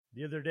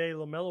The other day,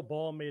 LaMelo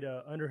Ball made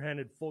a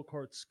underhanded full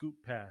court scoop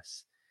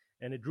pass,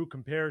 and it drew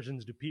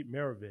comparisons to Pete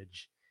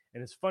Maravich.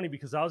 And it's funny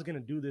because I was going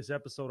to do this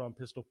episode on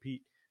Pistol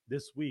Pete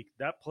this week.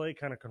 That play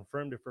kind of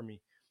confirmed it for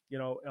me,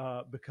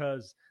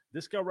 because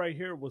this guy right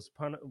here was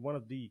one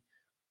of the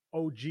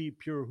OG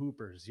pure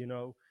hoopers,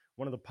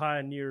 one of the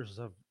pioneers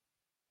of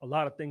a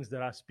lot of things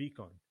that I speak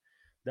on,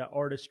 that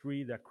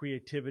artistry, that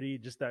creativity,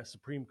 just that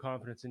supreme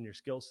confidence in your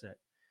skill set.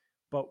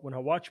 But when I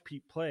watch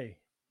Pete play,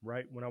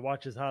 right, when I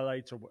watch his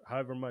highlights or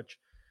however much,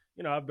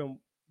 I've been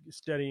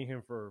studying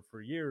him for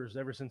years,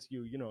 ever since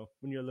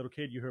when you're a little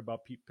kid, you hear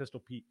about Pistol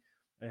Pete,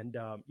 and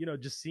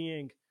just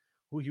seeing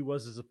who he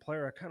was as a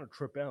player, I kind of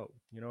trip out,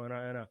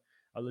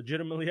 I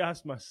legitimately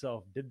asked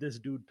myself, did this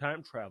dude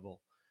time travel?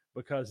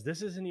 Because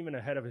this isn't even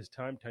ahead of his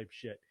time type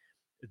shit.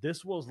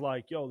 This was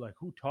like, yo, like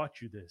who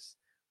taught you this?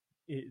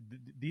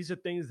 These are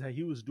things that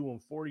he was doing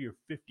 40 or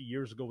 50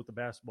 years ago with the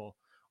basketball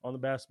on the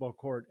basketball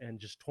court and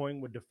just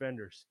toying with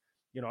defenders.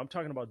 I'm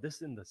talking about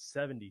this in the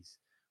 70s,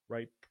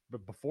 right?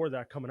 But before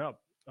that coming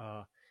up.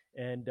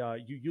 And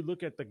you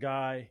look at the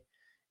guy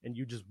and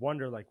you just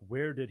wonder, like,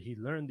 where did he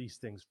learn these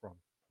things from,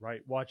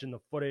 right? Watching the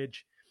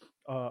footage.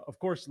 Of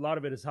course, a lot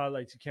of it is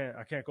highlights.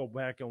 I can't go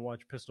back and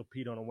watch Pistol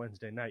Pete on a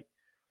Wednesday night,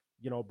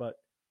 but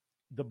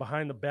the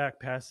behind the back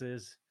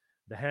passes,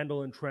 the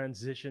handle in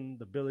transition,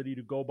 the ability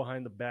to go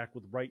behind the back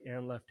with right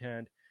and left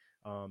hand,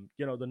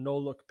 the no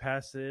look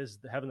passes,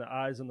 having the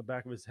eyes on the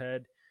back of his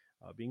head,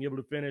 being able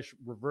to finish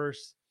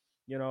reverse,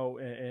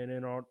 and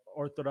in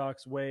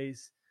orthodox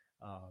ways,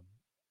 um,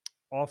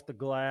 off the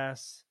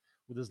glass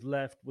with his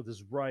left, with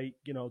his right,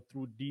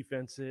 through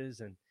defenses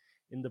and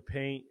in the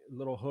paint,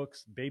 little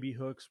hooks, baby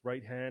hooks,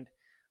 right hand.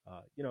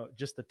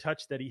 Just the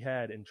touch that he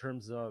had in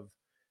terms of,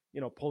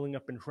 pulling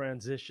up in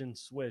transition,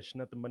 swish,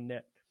 nothing but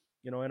net.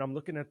 And I'm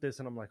looking at this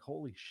and I'm like,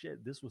 holy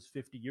shit, this was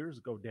 50 years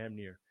ago, damn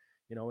near.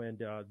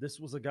 And this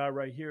was a guy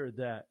right here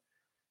that,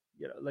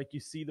 like you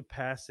see the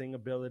passing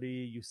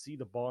ability, you see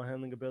the ball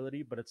handling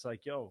ability, but it's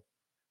like, yo,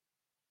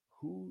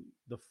 who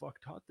the fuck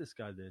taught this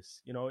guy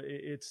this?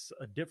 It's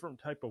a different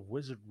type of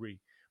wizardry,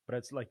 but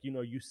it's like,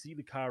 you see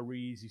the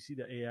Kyries, you see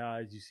the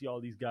AIs, you see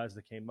all these guys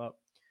that came up.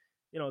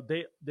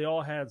 They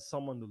all had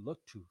someone to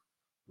look to,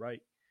 right?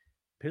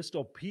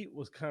 Pistol Pete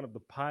was kind of the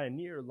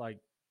pioneer, like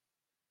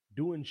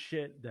doing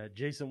shit that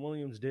Jason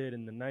Williams did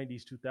in the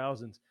 90s,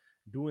 2000s,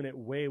 doing it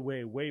way,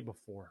 way, way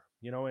before,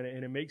 and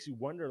it makes you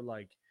wonder,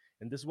 like,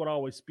 and this is what I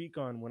always speak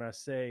on when I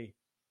say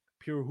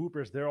pure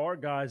hoopers. There are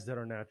guys that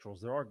are naturals.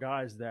 There are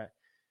guys that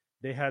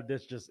they had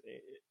this just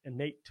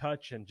innate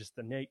touch and just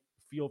innate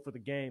feel for the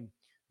game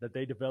that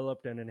they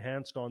developed and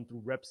enhanced on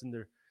through reps in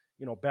their,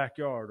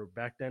 backyard, or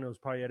back then it was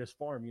probably at his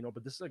farm,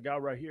 But this is a guy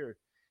right here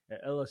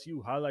at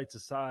LSU, highlights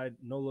aside,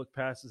 no look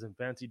passes and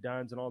fancy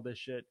dimes and all this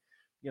shit,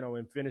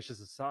 and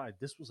finishes aside.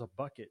 This was a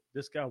bucket.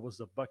 This guy was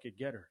a bucket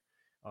getter.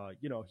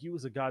 He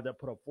was a guy that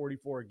put up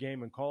 44 a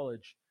game in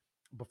college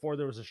before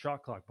there was a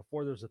shot clock,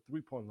 before there was a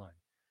 3-point line.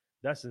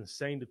 That's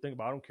insane to think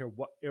about. I don't care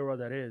what era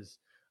that is.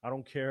 I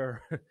don't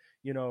care,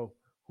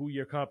 who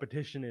your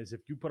competition is. If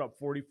you put up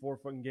 44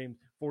 fucking games,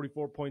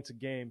 44 points a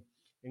game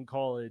in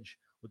college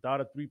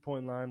without a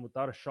 3-point line,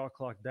 without a shot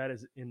clock, that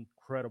is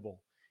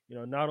incredible.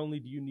 Not only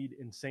do you need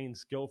insane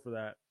skill for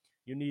that,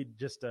 you need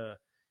just a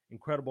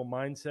incredible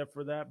mindset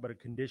for that, but a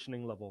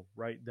conditioning level,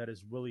 right, that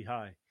is really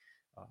high.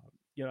 Uh,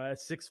 at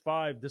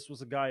 6'5", this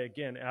was a guy,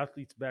 again,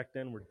 athletes back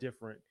then were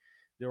different.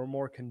 They were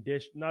more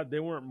conditioned. Not they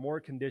weren't more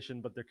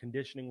conditioned, but their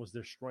conditioning was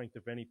their strength.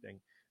 If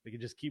anything, they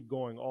could just keep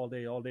going all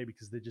day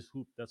because they just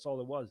hooped. That's all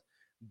it was.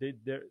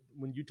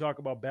 When you talk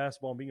about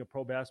basketball and being a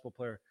pro basketball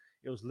player,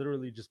 it was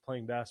literally just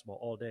playing basketball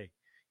all day,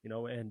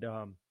 And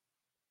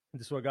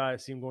this was a guy I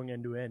see him going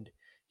end to end.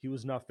 He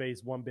was not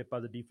phased one bit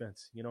by the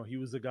defense. He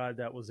was the guy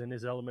that was in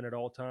his element at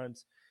all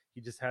times.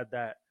 He just had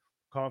that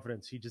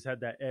confidence. He just had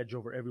that edge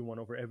over everyone,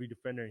 over every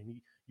defender, and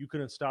you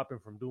couldn't stop him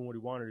from doing what he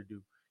wanted to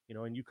do.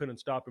 And you couldn't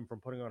stop him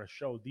from putting on a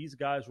show. These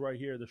guys right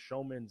here, the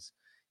showmans,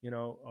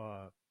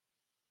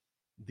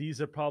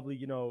 these are probably,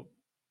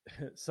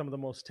 some of the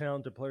most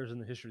talented players in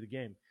the history of the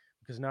game,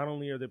 because not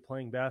only are they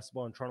playing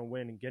basketball and trying to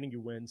win and getting you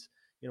wins,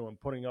 and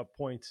putting up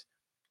points,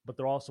 but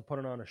they're also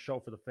putting on a show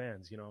for the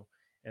fans,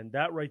 And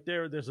that right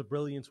there, there's a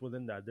brilliance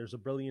within that. There's a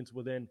brilliance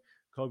within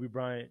Kobe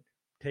Bryant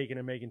taking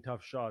and making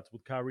tough shots,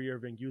 with Kyrie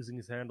Irving using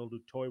his handle to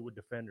toy with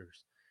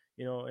defenders,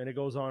 and it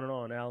goes on and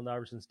on. Allen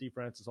Iverson, Steve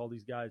Francis, all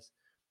these guys.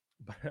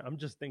 But I'm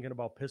just thinking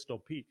about Pistol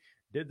Pete.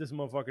 Did this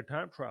motherfucker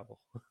time travel?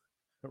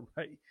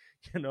 Right?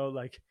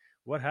 Like,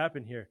 what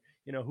happened here?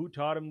 Who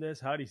taught him this?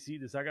 How did he see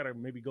this? I gotta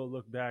maybe go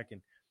look back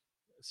and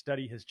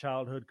study his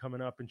childhood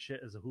coming up and shit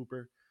as a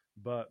hooper.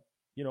 But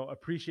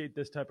appreciate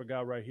this type of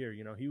guy right here.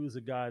 He was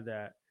a guy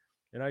that,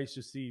 and I used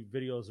to see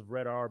videos of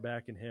Red R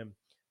back in him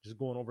just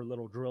going over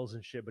little drills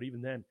and shit. But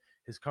even then,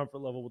 his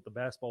comfort level with the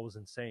basketball was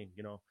insane.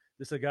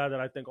 This is a guy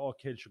that I think all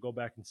kids should go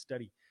back and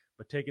study.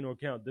 But take into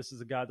account, this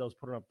is a guy that was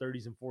putting up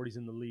 30s and 40s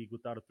in the league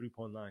without a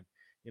 3-point line.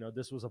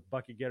 This was a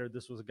bucket getter.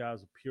 This was a guy who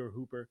was a pure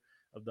hooper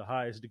of the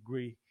highest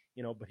degree.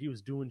 But he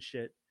was doing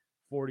shit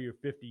 40 or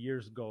 50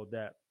 years ago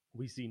that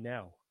we see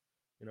now.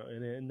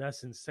 and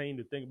that's insane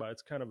to think about.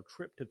 It's kind of a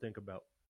trip to think about.